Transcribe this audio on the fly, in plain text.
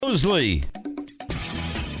Mosley.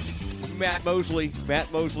 Matt Mosley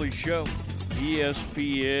Show,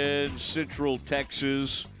 ESPN Central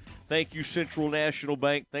Texas. Thank you, Central National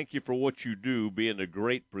Bank. Thank you for what you do, being the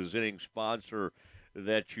great presenting sponsor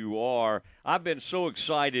that you are. I've been so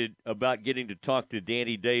excited about getting to talk to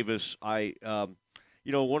Danny Davis. One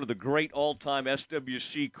of the great all-time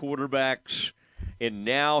SWC quarterbacks, and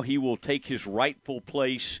now he will take his rightful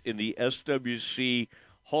place in the SWC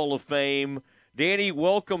Hall of Fame. Danny,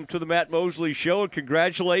 welcome to the Matt Mosley Show, and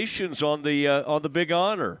congratulations on the big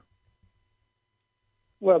honor.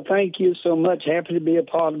 Well, thank you so much. Happy to be a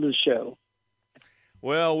part of the show.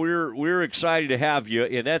 Well, we're excited to have you,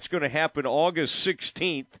 and that's going to happen August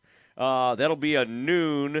 16th. That'll be a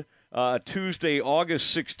noon, Tuesday,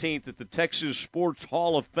 August 16th at the Texas Sports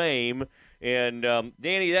Hall of Fame. And,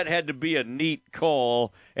 Danny, that had to be a neat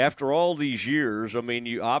call after all these years. I mean,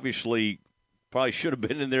 you obviously probably should have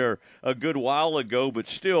been in there a good while ago, but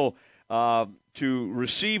still, to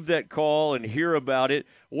receive that call and hear about it,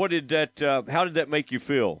 how did that make you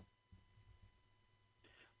feel?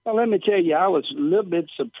 Well, let me tell you, I was a little bit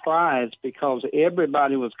surprised because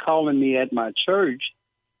everybody was calling me at my church,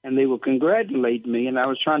 and they were congratulating me, and I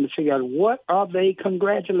was trying to figure out what are they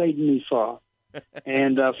congratulating me for.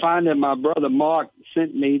 And finally, my brother Mark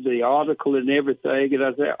sent me the article and everything, and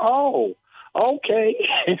I said, oh, okay.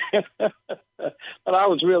 But I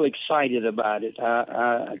was real excited about it.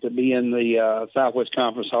 To be in the Southwest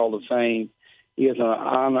Conference Hall of Fame is an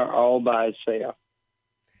honor all by itself.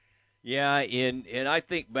 Yeah, and I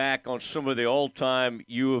think back on some of the all-time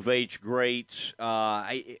U of H greats.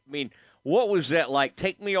 I mean, what was that like?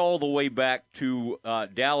 Take me all the way back to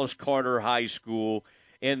Dallas Carter High School,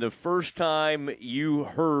 and the first time you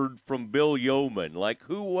heard from Bill Yeoman. Like,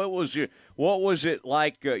 what was it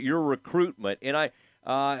like your recruitment? And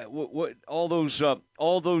all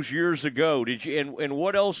those years ago, did you? And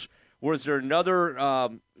what else? Was there another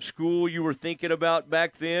school you were thinking about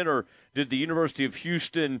back then, or did the University of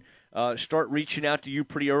Houston start reaching out to you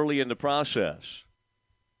pretty early in the process?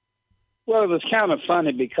 Well, it was kind of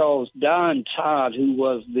funny because Don Todd, who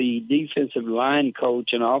was the defensive line coach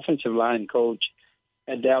and offensive line coach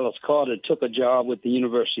at Dallas Carter, took a job with the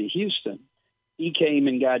University of Houston. He came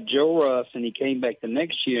and got Joe Russ, and he came back the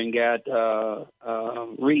next year and got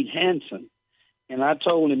Reed Hansen. And I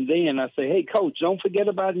told him then, I said, hey, Coach, don't forget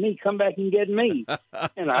about me. Come back and get me.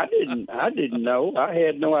 And I didn't know. I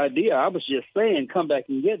had no idea. I was just saying, come back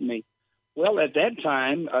and get me. Well, at that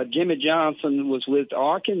time, Jimmy Johnson was with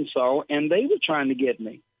Arkansas, and they were trying to get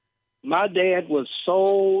me. My dad was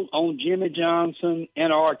sold on Jimmy Johnson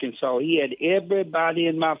and Arkansas. He had everybody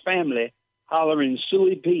in my family hollering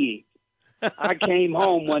Suey Pig. I came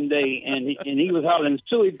home one day, and he was hollering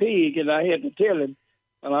Suey Pig, and I had to tell him,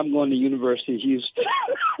 well, I'm going to University of Houston.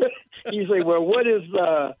 He said, well, what is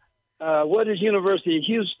University of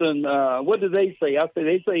Houston? What do they say? I said,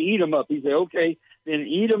 they say eat 'em up. He said, okay, then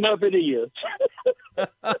eat 'em up it is.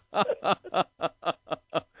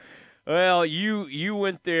 Well, you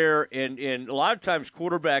went there, and a lot of times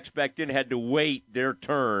quarterbacks back then had to wait their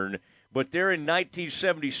turn. But there in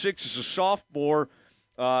 1976 as a sophomore,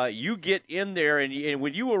 you get in there, and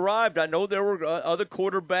when you arrived, I know there were other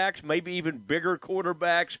quarterbacks, maybe even bigger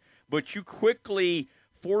quarterbacks, but you quickly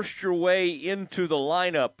forced your way into the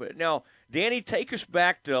lineup. Now, Danny, take us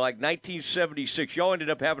back to like 1976. Y'all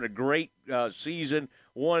ended up having a great season,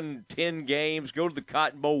 won 10 games, go to the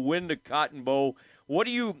Cotton Bowl, win the Cotton Bowl.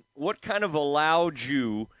 What kind of allowed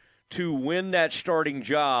you to win that starting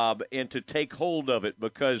job and to take hold of it?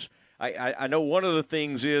 Because I know one of the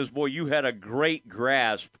things is, boy, you had a great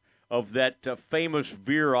grasp of that famous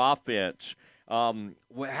Veer offense. What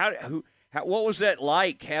was that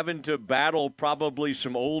like, having to battle probably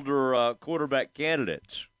some older quarterback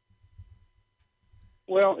candidates?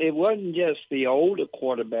 Well, it wasn't just the older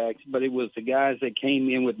quarterbacks, but it was the guys that came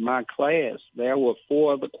in with my class. There were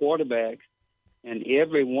 4 other quarterbacks, and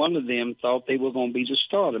every one of them thought they were going to be the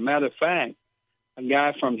starter. Matter of fact, a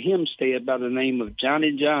guy from Hempstead by the name of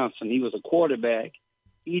Johnny Johnson, he was a quarterback.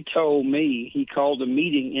 He told me, he called a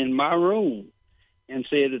meeting in my room and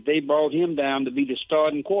said that they brought him down to be the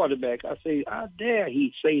starting quarterback. I said, how dare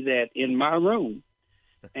he say that in my room?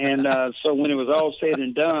 And so when it was all said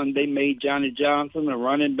and done, they made Johnny Johnson a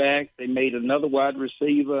running back. They made another wide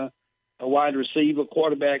receiver,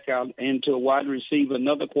 quarterback out into a wide receiver.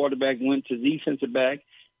 Another quarterback went to defensive back,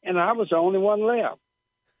 and I was the only one left.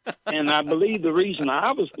 And I believe the reason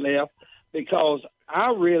I was left because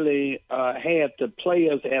I really had the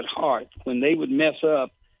players at heart. When they would mess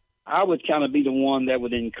up, I would kind of be the one that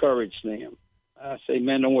would encourage them. I say,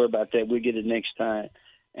 man, don't worry about that. We'll get it next time.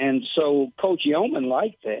 And so Coach Yeoman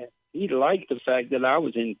liked that. he liked the fact that I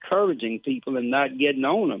was encouraging people and not getting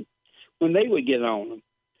on them when they would get on them.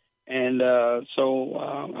 And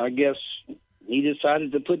so I guess he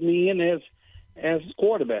decided to put me in as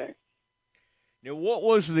quarterback. Now, what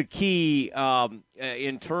was the key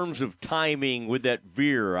in terms of timing with that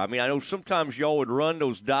veer? I mean, I know sometimes y'all would run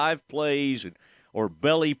those dive plays or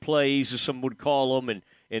belly plays, as some would call them,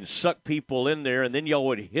 and suck people in there, and then y'all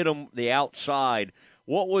would hit them the outside.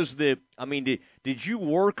 What was did you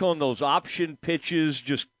work on those option pitches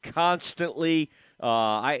just constantly?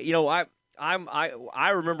 I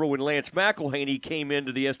remember when Lance McElhaney came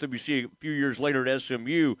into the SWC a few years later at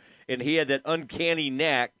SMU, and he had that uncanny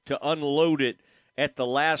knack to unload it at the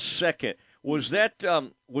last second. Was that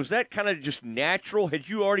kind of just natural? Had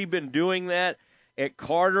you already been doing that at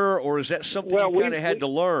Carter, or is that something you kind of had to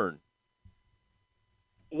learn?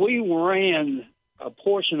 We ran a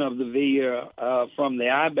portion of the veer from the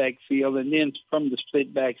I-back field and then from the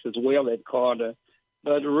split backs as well at Carter.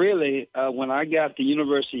 But really, when I got to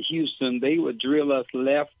University of Houston, they would drill us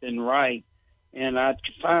left and right, and I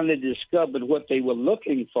finally discovered what they were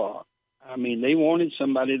looking for. I mean, they wanted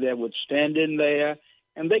somebody that would stand in there,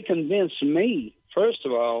 and they convinced me, first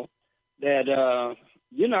of all, that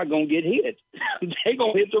you're not going to get hit. They're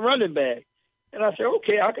going to hit the running back. And I said,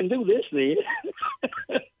 okay, I can do this then.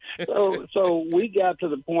 So we got to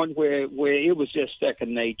the point where it was just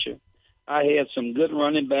second nature. I had some good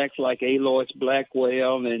running backs like Alois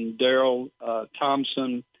Blackwell and Daryl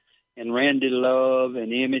Thompson and Randy Love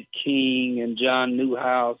and Emmett King and John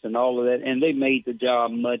Newhouse and all of that, and they made the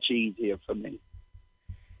job much easier for me.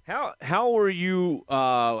 How were you?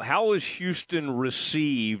 How was Houston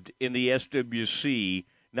received in the SWC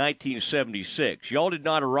 1976? Y'all did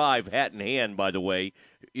not arrive hat in hand, by the way.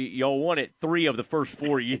 Y'all won it 3 of the first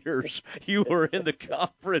 4 years you were in the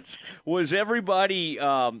conference. Was everybody,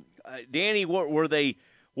 Danny? What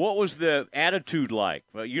was the attitude like?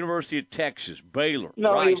 University of Texas, Baylor,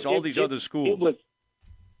 Rice, all these other schools.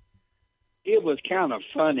 It was kind of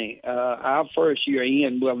funny. Our first year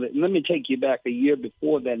in, well, let me take you back a year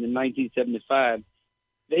before that in 1975.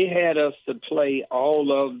 They had us to play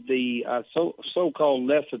all of the so-called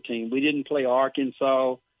lesser team. We didn't play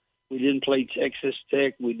Arkansas. We didn't play Texas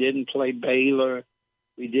Tech. We didn't play Baylor.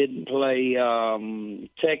 We didn't play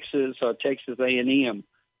Texas or Texas A&M.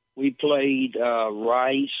 We played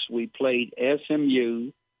Rice. We played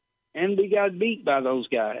SMU, and we got beat by those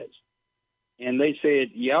guys. And they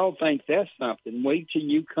said, y'all think that's something. Wait till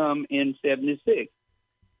you come in 76.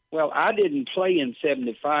 Well, I didn't play in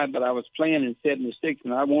 75, but I was playing in 76,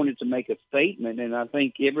 and I wanted to make a statement, and I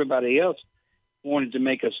think everybody else wanted to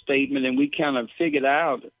make a statement, and we kind of figured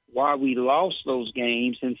out why we lost those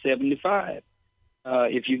games in 75.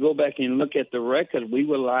 If you go back and look at the record, we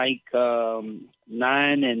were like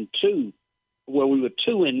 9-2. Well, we were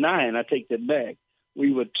 2-9. I take that back.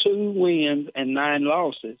 We were 2 wins and 9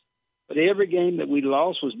 losses. But every game that we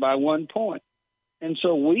lost was by 1 point. And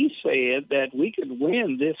so we said that we could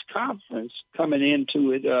win this conference coming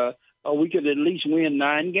into it, or we could at least win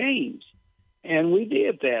 9 games. And we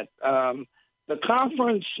did that. The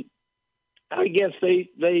conference, I guess they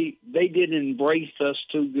didn't embrace us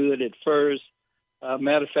too good at first.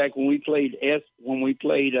 Matter of fact, when we played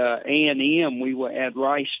A&M, we were at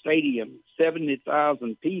Rice Stadium,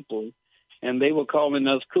 70,000 people, and they were calling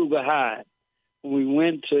us Cougar High. When we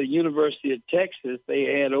went to University of Texas,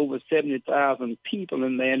 they had over 70,000 people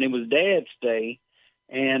in there, and it was Dad's Day,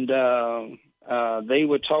 and they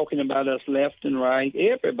were talking about us left and right.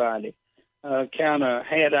 Everybody kind of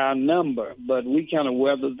had our number, but we kind of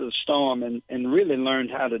weathered the storm and really learned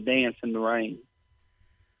how to dance in the rain.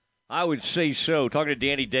 I would say so. Talking to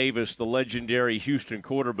Danny Davis, the legendary Houston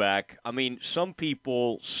quarterback, I mean, some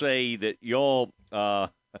people say that y'all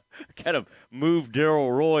kind of moved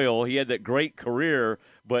Darrell Royal. He had that great career,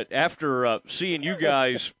 but after seeing you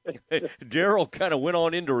guys, Darrell kind of went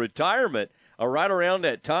on into retirement right around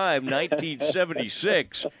that time,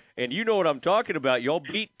 1976. And you know what I'm talking about. Y'all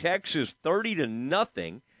beat Texas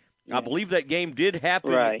 30-0. I believe that game did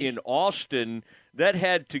happen in Austin. That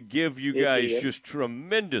had to give you guys just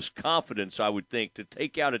tremendous confidence, I would think, to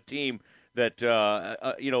take out a team that,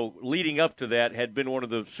 leading up to that had been one of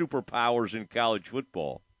the superpowers in college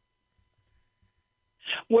football.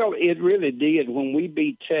 Well, it really did. When we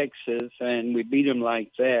beat Texas and we beat them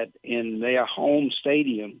like that in their home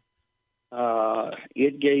stadium,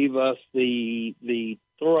 it gave us the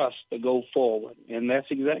thrust to go forward. And that's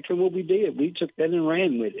exactly what we did. We took that and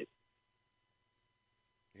ran with it.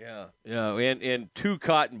 Yeah, and 2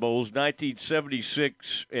 Cotton Bowls,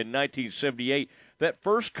 1976 and 1978. That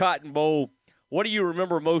first Cotton Bowl, what do you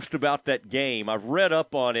remember most about that game? I've read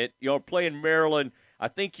up on it. Y'all playing Maryland. I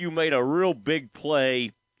think you made a real big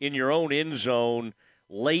play in your own end zone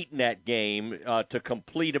late in that game to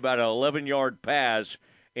complete about an 11-yard pass.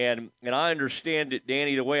 And I understand it,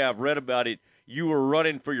 Danny, the way I've read about it, you were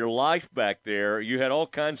running for your life back there. You had all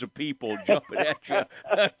kinds of people jumping at you,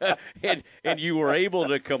 and you were able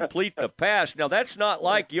to complete the pass. Now, that's not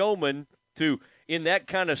like Yeoman in that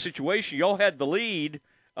kind of situation. Y'all had the lead.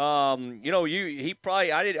 He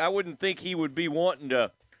probably I wouldn't think he would be wanting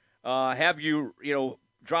to have you,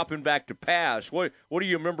 dropping back to pass. What do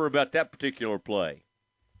you remember about that particular play?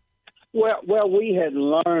 Well, we had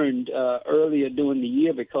learned earlier during the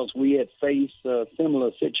year because we had faced a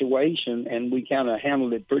similar situation, and we kind of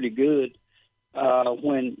handled it pretty good.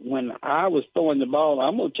 When I was throwing the ball,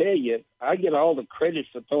 I'm going to tell you, I get all the credit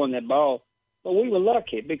for throwing that ball, but we were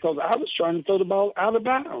lucky because I was trying to throw the ball out of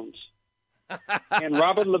bounds. And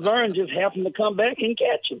Robert Laverne just happened to come back and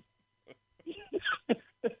catch him.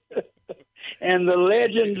 And the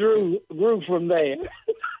legend grew from there.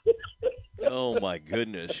 Oh, my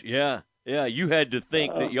goodness. Yeah. You had to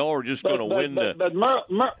think that y'all were just going to win the – But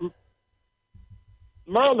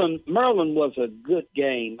Merlin was a good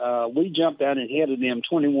game. We jumped out and headed them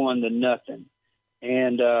 21-0.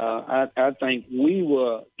 And I think we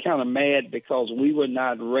were kind of mad because we were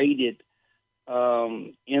not rated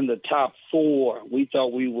in the top 4. We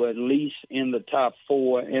thought we were at least in the top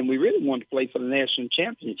 4, and we really wanted to play for the national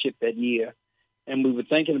championship that year. And we were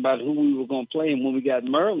thinking about who we were going to play, and when we got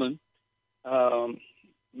Merlin,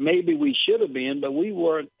 maybe we should have been, but we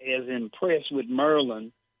weren't as impressed with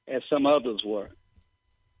Merlin as some others were.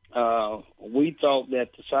 We thought that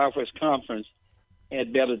the Southwest Conference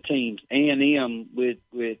had better teams. A&M with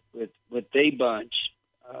their bunch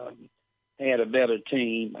had a better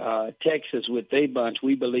team. Texas with their bunch,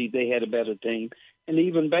 we believe they had a better team. And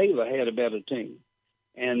even Baylor had a better team.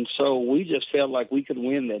 And so we just felt like we could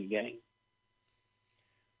win that game.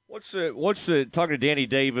 What's the talking to Danny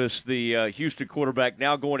Davis, the Houston quarterback,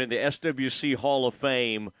 now going in the SWC Hall of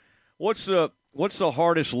Fame? What's the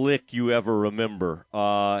hardest lick you ever remember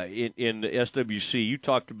in the SWC? You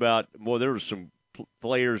talked about there were some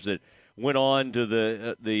players that went on to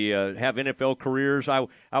the have NFL careers. I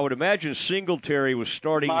would imagine Singletary was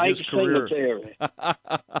starting his career.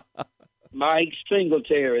 Mike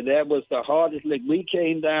Singletary, that was the hardest lick. We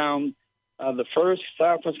came down. The first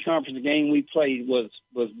Southwest Conference game we played was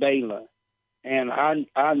Baylor. And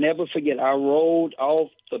I'll never forget, I rolled off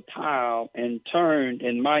the pile and turned,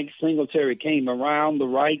 and Mike Singletary came around the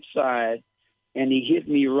right side, and he hit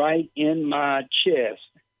me right in my chest.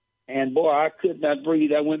 And, boy, I could not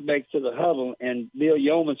breathe. I went back to the huddle, and Bill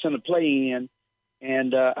Yeoman sent a play in,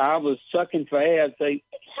 and I was sucking for air. I'd say,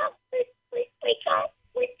 we go.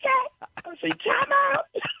 I say, time out.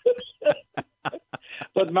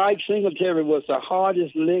 But Mike Singletary was the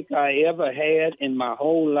hardest lick I ever had in my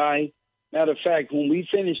whole life. Matter of fact, when we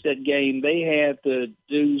finished that game, they had to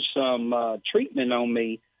do some treatment on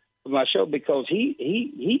me for my show because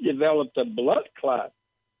he developed a blood clot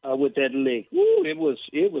with that lick. Woo, it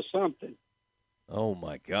was something. Oh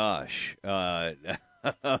my gosh,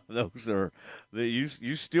 those are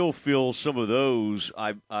you still feel some of those.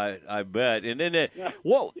 I bet. And then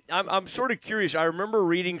I'm sort of curious. I remember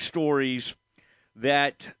reading stories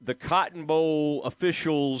that the Cotton Bowl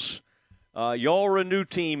officials, y'all are a new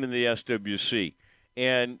team in the SWC,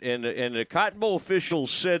 and the Cotton Bowl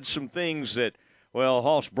officials said some things that, well,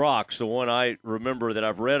 Hoss Brock's the one I remember that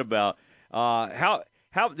I've read about.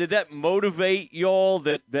 How did that motivate y'all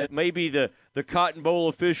that maybe the Cotton Bowl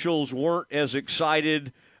officials weren't as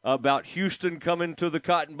excited about Houston coming to the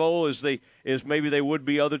Cotton Bowl as maybe they would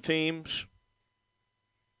be other teams?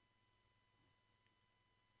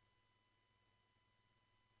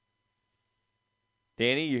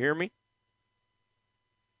 Danny, you hear me?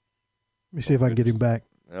 Let me see if I can get him back.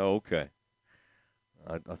 Oh, okay.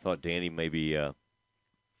 I thought Danny maybe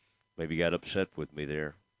got upset with me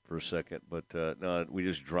there for a second, but no, we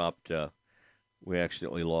just dropped. We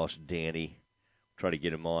accidentally lost Danny. Try to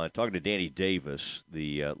get him on. Talking to Danny Davis,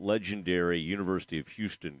 the legendary University of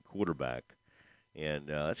Houston quarterback, and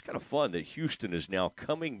it's kind of fun that Houston is now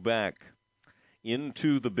coming back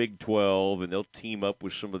into the Big 12, and they'll team up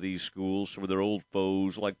with some of these schools, some of their old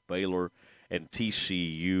foes like Baylor and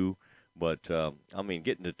TCU. But,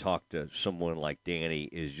 getting to talk to someone like Danny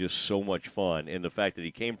is just so much fun. And the fact that he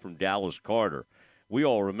came from Dallas Carter. A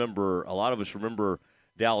lot of us remember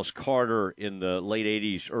Dallas Carter in the late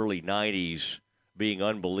 80s, early 90s being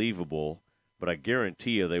unbelievable. But I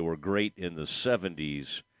guarantee you they were great in the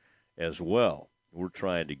 70s as well. We're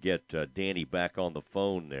trying to get Danny back on the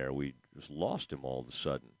phone there. We just lost him all of a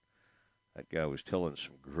sudden. That guy was telling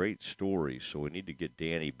some great stories, so we need to get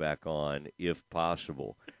Danny back on if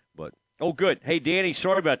possible. But oh, good. Hey, Danny,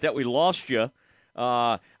 sorry about that. We lost you.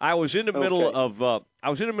 I was in the middle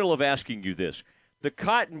of asking you this. The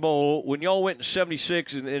Cotton Bowl, when y'all went in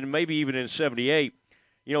 '76 and maybe even in '78,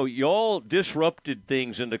 y'all disrupted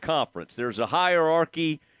things in the conference. There's a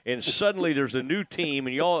hierarchy, and suddenly there's a new team,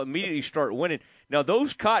 and y'all immediately start winning. Now,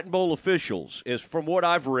 those Cotton Bowl officials, as from what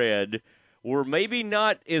I've read, were maybe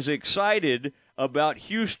not as excited about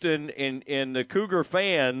Houston and the Cougar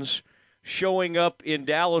fans showing up in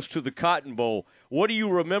Dallas to the Cotton Bowl. What do you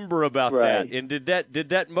remember about that? And did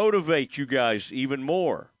that motivate you guys even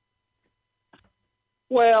more?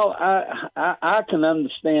 Well, I can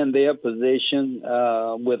understand their position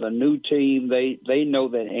with a new team. They know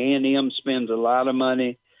that A&M spends a lot of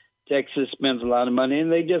money, Texas spends a lot of money,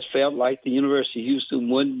 and they just felt like the University of Houston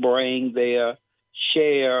wouldn't bring their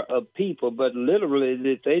share of people. But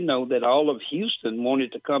literally, they know that all of Houston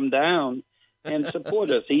wanted to come down and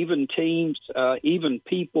support us, even teams, even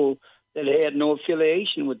people that had no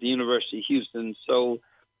affiliation with the University of Houston. So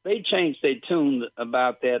they changed their tune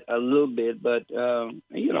about that a little bit, but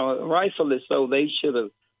rightfully so. They should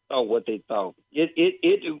have thought what they thought.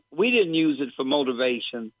 We didn't use it for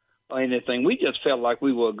motivation or anything. We just felt like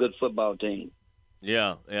we were a good football team.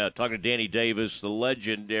 Yeah. Talking to Danny Davis, the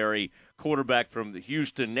legendary quarterback from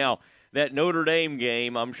Houston. Now, that Notre Dame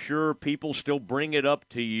game, I'm sure people still bring it up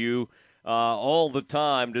to you all the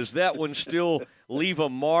time. Does that one still leave a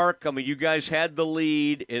mark? I mean, you guys had the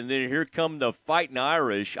lead, and then here come the Fighting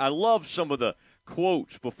Irish. I love some of the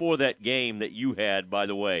quotes before that game that you had, by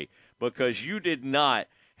the way, because you did not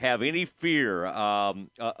have any fear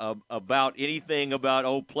about anything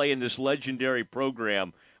about, playing this legendary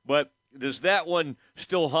program. But does that one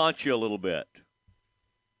still haunt you a little bit?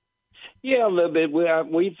 Yeah, a little bit.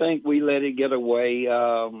 We think we let it get away.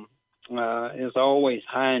 It's always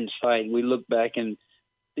hindsight. We look back and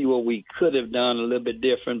see what we could have done a little bit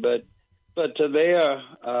different. But to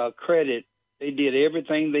their credit, they did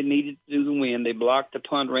everything they needed to do to win. They blocked the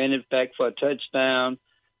punt, ran it back for a touchdown.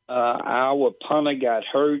 Our punter got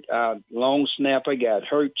hurt. Our long snapper got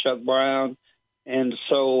hurt, Chuck Brown. And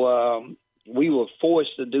so we were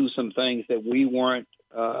forced to do some things that we weren't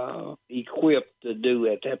equipped to do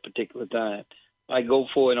at that particular time. Like go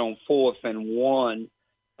for it on 4th and 1.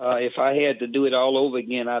 If I had to do it all over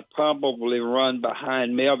again, I'd probably run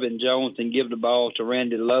behind Melvin Jones and give the ball to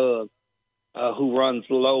Randy Love, who runs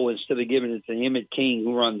low, instead of giving it to Emmett King,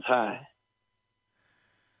 who runs high.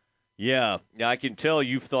 Yeah, I can tell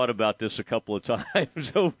you've thought about this a couple of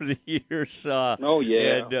times over the years. Oh,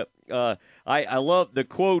 yeah. And I love the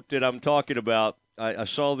quote that I'm talking about. I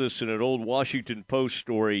saw this in an old Washington Post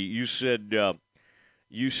story. You said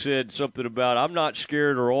something about, I'm not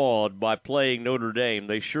scared or awed by playing Notre Dame.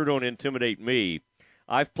 They sure don't intimidate me.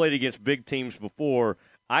 I've played against big teams before.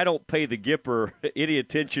 I don't pay the Gipper any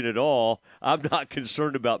attention at all. I'm not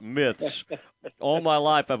concerned about myths. All my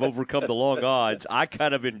life I've overcome the long odds. I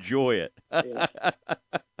kind of enjoy it. Yeah.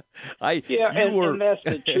 And that's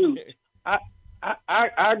the truth.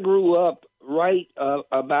 I grew up right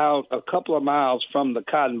about a couple of miles from the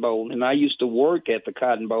Cotton Bowl, and I used to work at the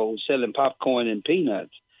Cotton Bowl selling popcorn and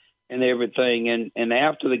peanuts and everything. And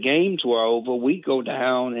after the games were over, we'd go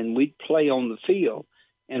down and we'd play on the field,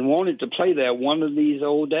 and wanted to play there one of these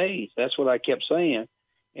old days. That's what I kept saying,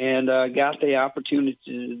 and got the opportunity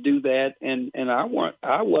to do that. And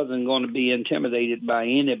I wasn't going to be intimidated by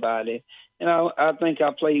anybody. And I think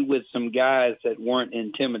I played with some guys that weren't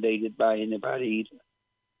intimidated by anybody either.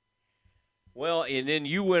 Well, and then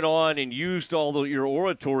you went on and used all your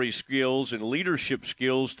oratory skills and leadership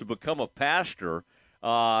skills to become a pastor.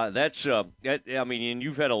 And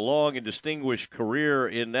you've had a long and distinguished career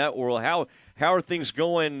in that world. How are things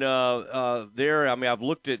going there? I mean, I've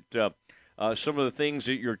looked at some of the things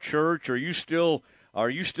at your church. Are you still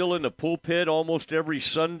in the pulpit almost every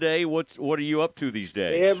Sunday? What are you up to these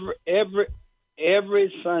days?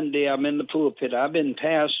 Every Sunday I'm in the pulpit. I've been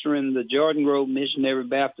pastoring the Jordan Grove Missionary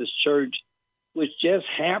Baptist Church, which just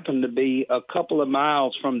happened to be a couple of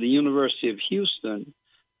miles from the University of Houston.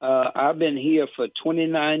 I've been here for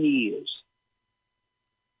 29 years.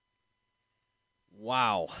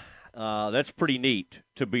 Wow. That's pretty neat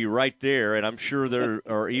to be right there, and I'm sure there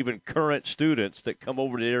are even current students that come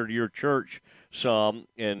over there to your church some,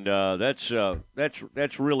 and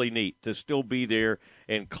that's really neat to still be there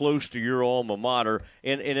and close to your alma mater,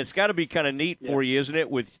 and it's got to be kind of neat for you, isn't it,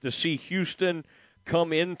 to see Houston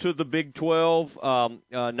come into the Big 12,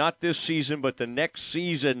 not this season, but the next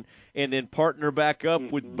season, and then partner back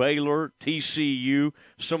up with Baylor, TCU,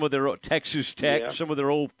 some of their Texas Tech, some of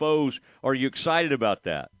their old foes. Are you excited about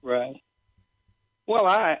that? Right. Well,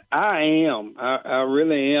 I am. I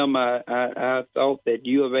really am. I thought that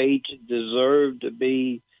U of H deserved to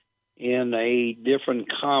be in a different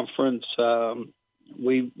conference.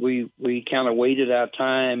 We kind of waited our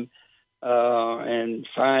time, and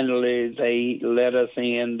finally they let us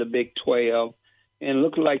in the Big 12. And it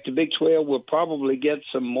looked like the Big 12 will probably get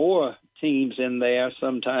some more teams in there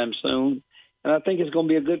sometime soon. And I think it's going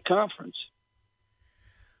to be a good conference.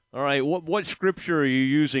 All right. What scripture are you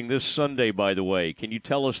using this Sunday, by the way? Can you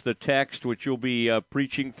tell us the text which you'll be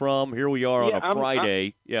preaching from? Here we are on a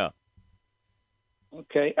Friday. Yeah.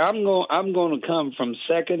 Okay. I'm going to come from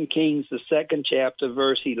 2 Kings, the 2nd chapter,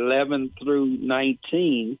 verse 11 through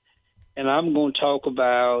 19. And I'm going to talk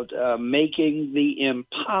about making the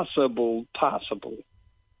impossible possible.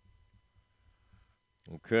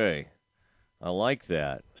 Okay, I like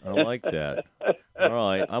that. All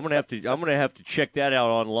right, I'm gonna have to check that out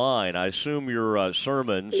online. I assume your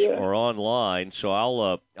sermons are online, so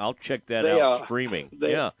I'll check that out streaming.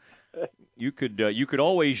 You could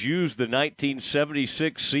always use the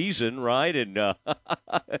 1976 season, right? And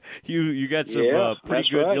you got some pretty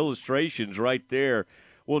good illustrations right there.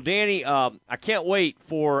 Well, Danny, I can't wait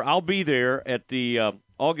I'll be there at the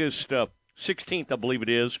August 16th, I believe it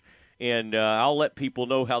is, and I'll let people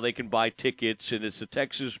know how they can buy tickets. And it's the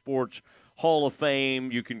Texas Sports Hall of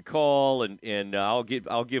Fame. You can call, and I'll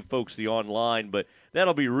give folks the online, but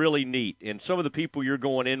that'll be really neat. And some of the people you're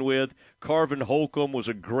going in with, Carvin Holcomb was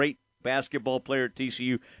a great basketball player at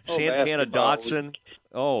TCU. Santana Dotson.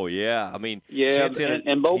 Oh, yeah. I mean, Santana,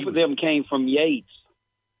 and both of them came from Yates.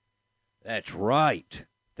 That's right.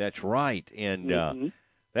 And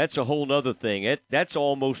that's a whole other thing. That's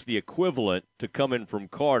almost the equivalent to coming from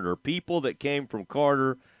Carter. People that came from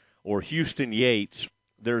Carter or Houston Yates,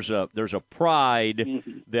 there's a pride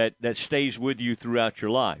that stays with you throughout your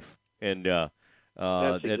life. And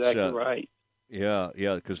that's exactly right. Yeah,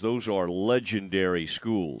 because those are legendary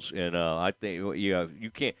schools, and I think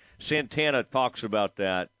you can't. Santana talks about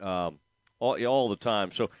that all the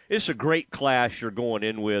time. So it's a great class you're going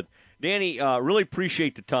in with, Danny. Really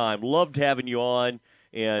appreciate the time. Loved having you on,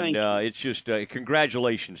 and it's just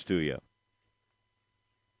congratulations to you.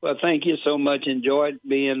 Well, thank you so much. Enjoyed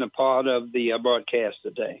being a part of the broadcast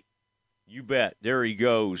today. You bet. There he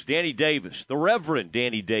goes, Danny Davis, the Reverend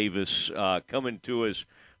Danny Davis, coming to us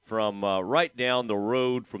from right down the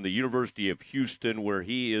road from the University of Houston, where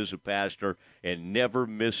he is a pastor and never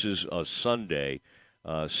misses a Sunday.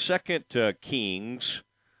 2 Kings,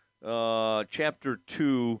 chapter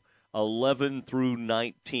 2, 11 through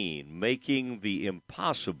 19, making the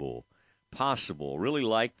impossible possible. Really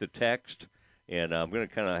like the text, and I'm going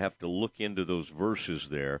to kind of have to look into those verses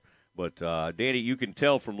there. But, Danny, you can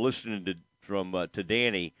tell from listening to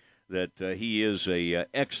Danny that he is a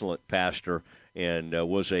excellent pastor and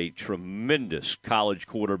was a tremendous college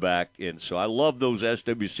quarterback. And so I love those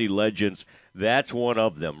SWC legends. That's one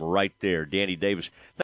of them right there, Danny Davis.